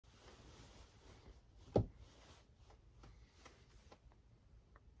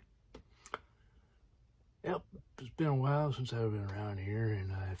Yep, it's been a while since I've been around here,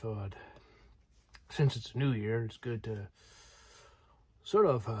 and I thought, since it's a new year, it's good to sort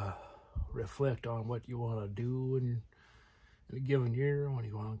of reflect on what you want to do in a given year, what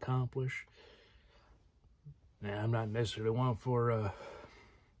you want to accomplish. Now, I'm not necessarily one for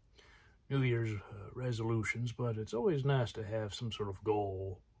New Year's resolutions, but it's always nice to have some sort of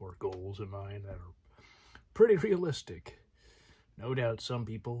goal or goals in mind that are pretty realistic. No doubt some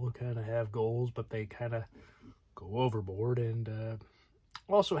people kind of have goals, but they kind of go overboard, and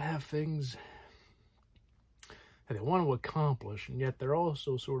also have things that they want to accomplish, and yet they're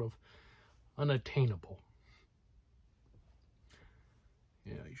also sort of unattainable.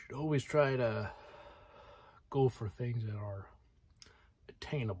 You know, you should always try to go for things that are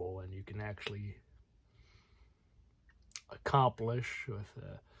attainable and you can actually accomplish with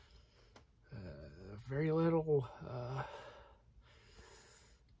very little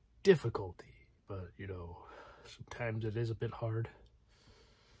difficulty. But, you know, sometimes it is a bit hard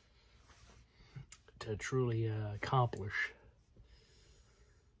to truly accomplish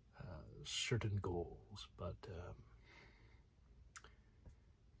certain goals. But,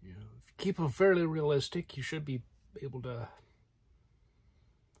 you know, if you keep them fairly realistic, you should be able to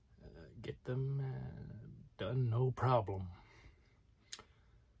get them done no problem.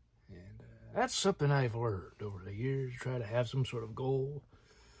 And that's something I've learned over the years. Try to have some sort of goal,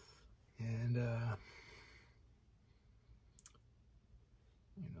 and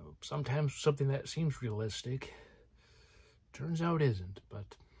you know, sometimes something that seems realistic turns out isn't.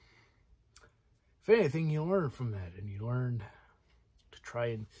 But if anything, you learn from that, and you learn to try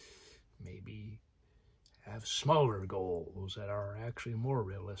and maybe have smaller goals that are actually more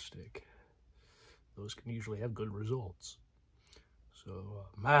realistic. Those can usually have good results. So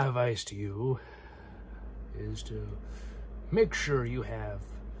my advice to you is to make sure you have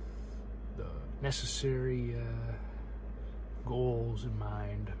the necessary goals in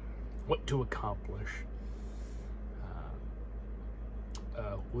mind, what to accomplish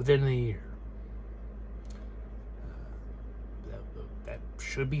within the year. That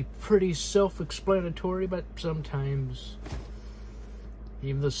should be pretty self-explanatory, but sometimes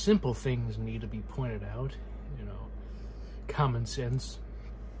even the simple things need to be pointed out. You know, common sense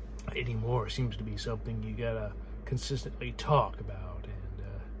anymore seems to be something you gotta consistently talk about, and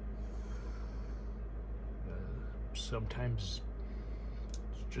sometimes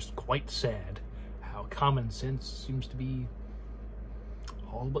it's just quite sad how common sense seems to be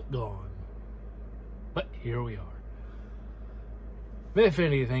all but gone. But here we are. If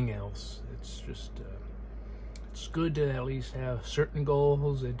anything else, it's just it's good to at least have certain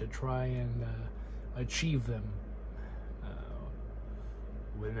goals and to try and achieve them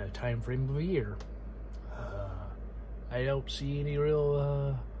within a time frame of a year. I don't see any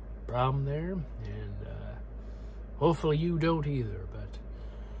real problem there, and hopefully you don't either. But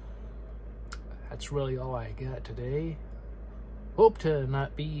that's really all I got today. Hope to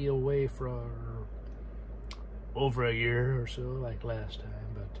not be away for over a year or so like last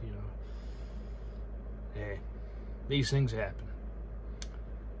time, but you know, hey, these things happen,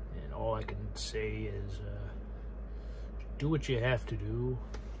 and all I can say is do what you have to do,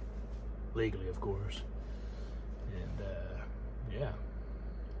 legally of course, and yeah,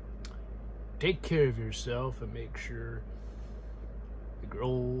 take care of yourself and make sure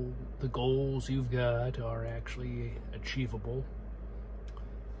the goals you've got are actually achievable,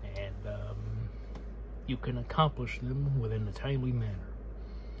 and you can accomplish them within a timely manner.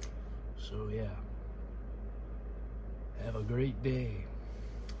 So yeah, have a great day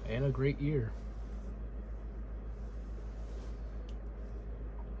and a great year.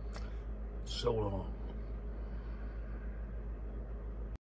 So long.